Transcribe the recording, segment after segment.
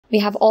We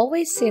have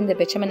always seen the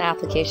bitumen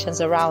applications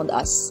around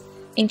us.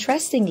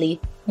 Interestingly,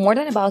 more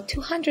than about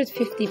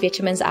 250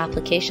 bitumen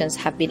applications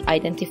have been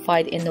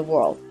identified in the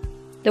world.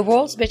 The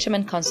world's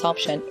bitumen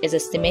consumption is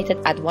estimated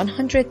at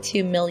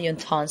 102 million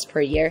tons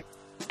per year,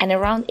 and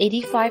around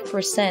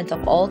 85%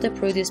 of all the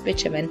produced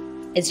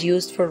bitumen is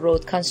used for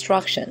road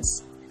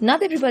constructions.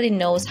 Not everybody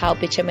knows how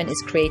bitumen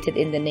is created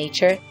in the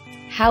nature,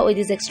 how it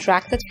is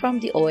extracted from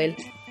the oil,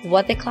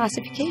 what the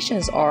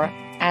classifications are,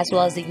 as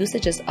well as the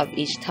usages of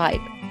each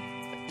type.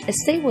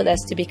 Stay with us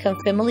to become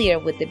familiar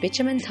with the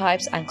bitumen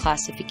types and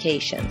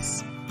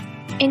classifications.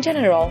 In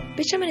general,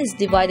 bitumen is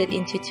divided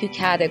into two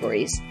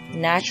categories,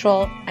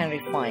 natural and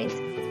refined.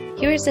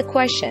 Here is the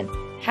question: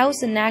 how is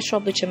the natural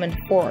bitumen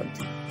formed?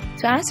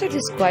 To answer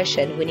this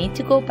question, we need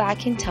to go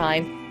back in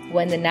time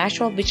when the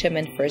natural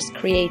bitumen first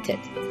created.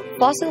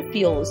 Fossil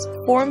fuels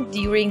formed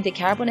during the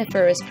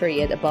Carboniferous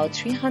period about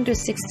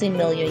 360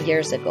 million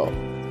years ago.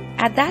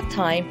 At that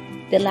time,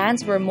 the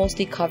lands were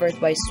mostly covered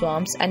by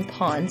swamps and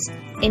ponds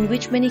in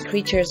which many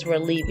creatures were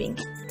living.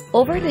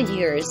 Over the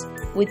years,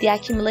 with the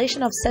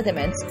accumulation of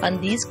sediments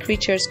on these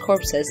creatures'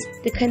 corpses,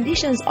 the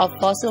conditions of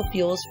fossil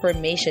fuels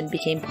formation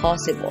became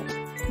possible.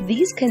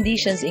 These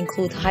conditions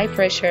include high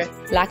pressure,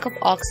 lack of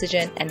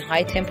oxygen, and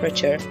high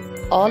temperature,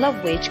 all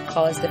of which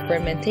cause the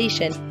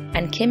fermentation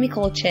and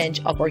chemical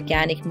change of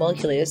organic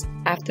molecules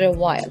after a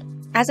while.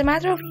 As a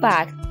matter of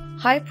fact,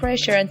 high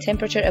pressure and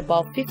temperature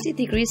above 50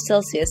 degrees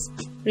Celsius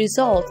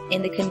result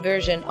in the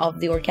conversion of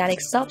the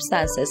organic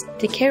substances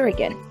to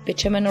kerosene,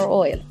 bitumen or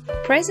oil.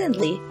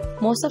 Presently,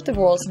 most of the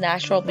world's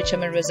natural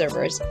bitumen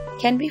reservoirs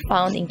can be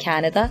found in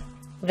Canada,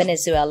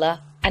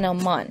 Venezuela, and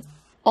Oman.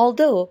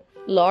 Although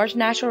large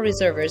natural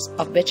reservoirs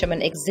of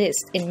bitumen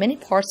exist in many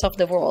parts of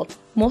the world,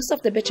 most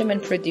of the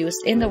bitumen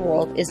produced in the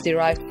world is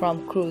derived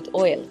from crude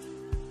oil.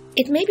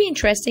 It may be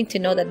interesting to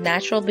know that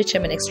natural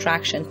bitumen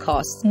extraction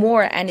costs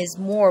more and is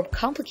more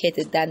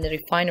complicated than the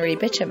refinery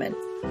bitumen.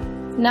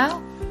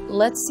 Now,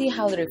 let's see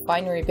how the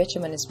refinery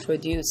bitumen is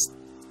produced.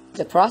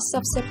 The process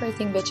of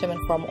separating bitumen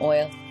from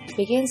oil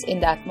begins in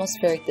the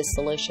atmospheric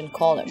distillation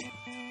column,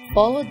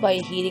 followed by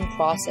a heating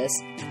process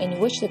in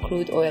which the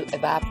crude oil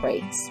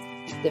evaporates.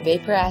 The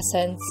vapor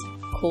ascends,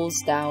 cools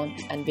down,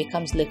 and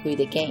becomes liquid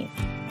again.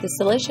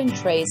 Distillation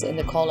trays in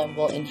the column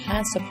will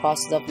enhance the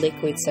process of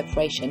liquid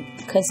separation,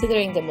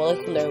 considering the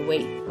molecular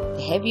weight.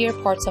 The heavier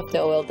parts of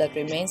the oil that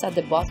remains at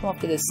the bottom of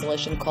the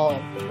distillation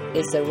column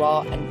is the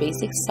raw and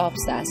basic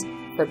substance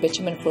for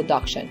bitumen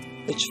production,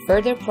 which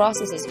further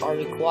processes are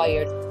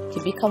required to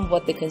become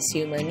what the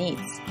consumer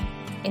needs.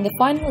 In the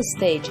final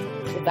stage,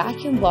 the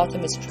vacuum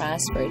bottom is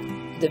transferred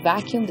to the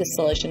vacuum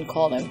distillation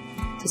column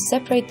to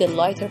separate the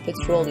lighter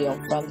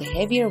petroleum from the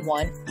heavier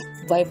one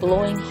by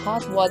blowing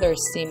hot water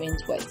steam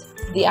into it.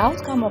 The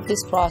outcome of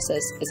this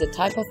process is a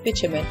type of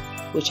bitumen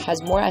which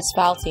has more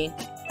asphaltene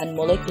and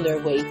molecular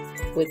weight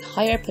with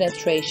higher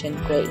penetration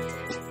grade.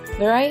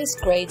 Various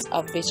grades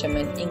of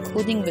bitumen,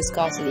 including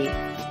viscosity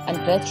and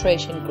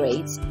penetration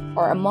grades,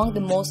 are among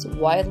the most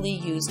widely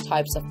used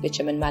types of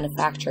bitumen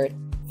manufactured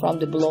from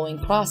the blowing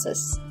process.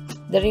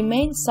 The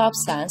remaining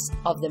substance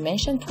of the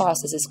mentioned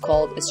process is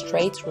called a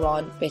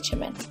straight-run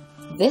bitumen.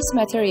 This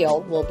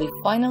material will be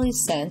finally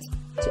sent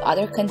to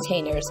other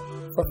containers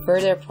for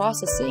further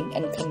processing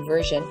and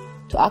conversion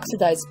to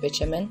oxidized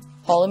bitumen,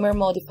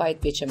 polymer-modified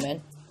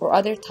bitumen, or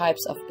other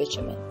types of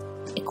bitumen.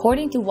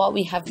 According to what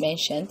we have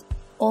mentioned,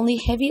 only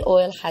heavy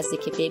oil has the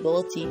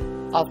capability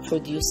of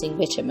producing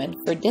bitumen.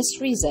 For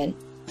this reason,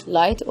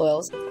 light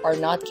oils are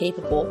not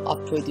capable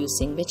of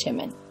producing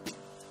bitumen.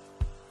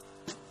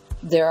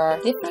 There are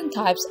different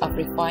types of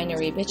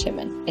refinery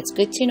bitumen. It's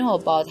good to know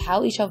about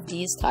how each of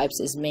these types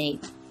is made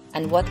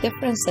and what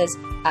differences,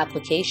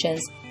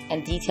 applications,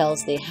 and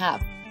details they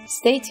have.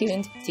 Stay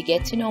tuned to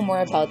get to know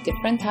more about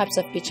different types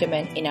of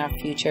bitumen in our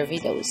future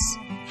videos.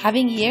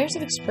 Having years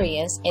of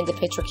experience in the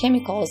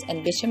petrochemicals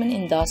and bitumen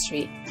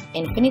industry,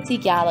 Infinity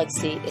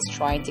Galaxy is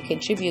trying to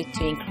contribute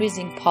to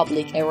increasing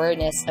public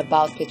awareness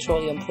about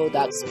petroleum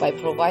products by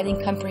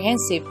providing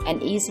comprehensive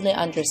and easily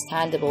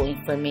understandable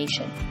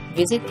information.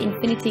 Visit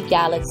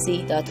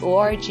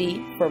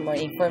infinitygalaxy.org for more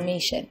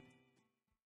information.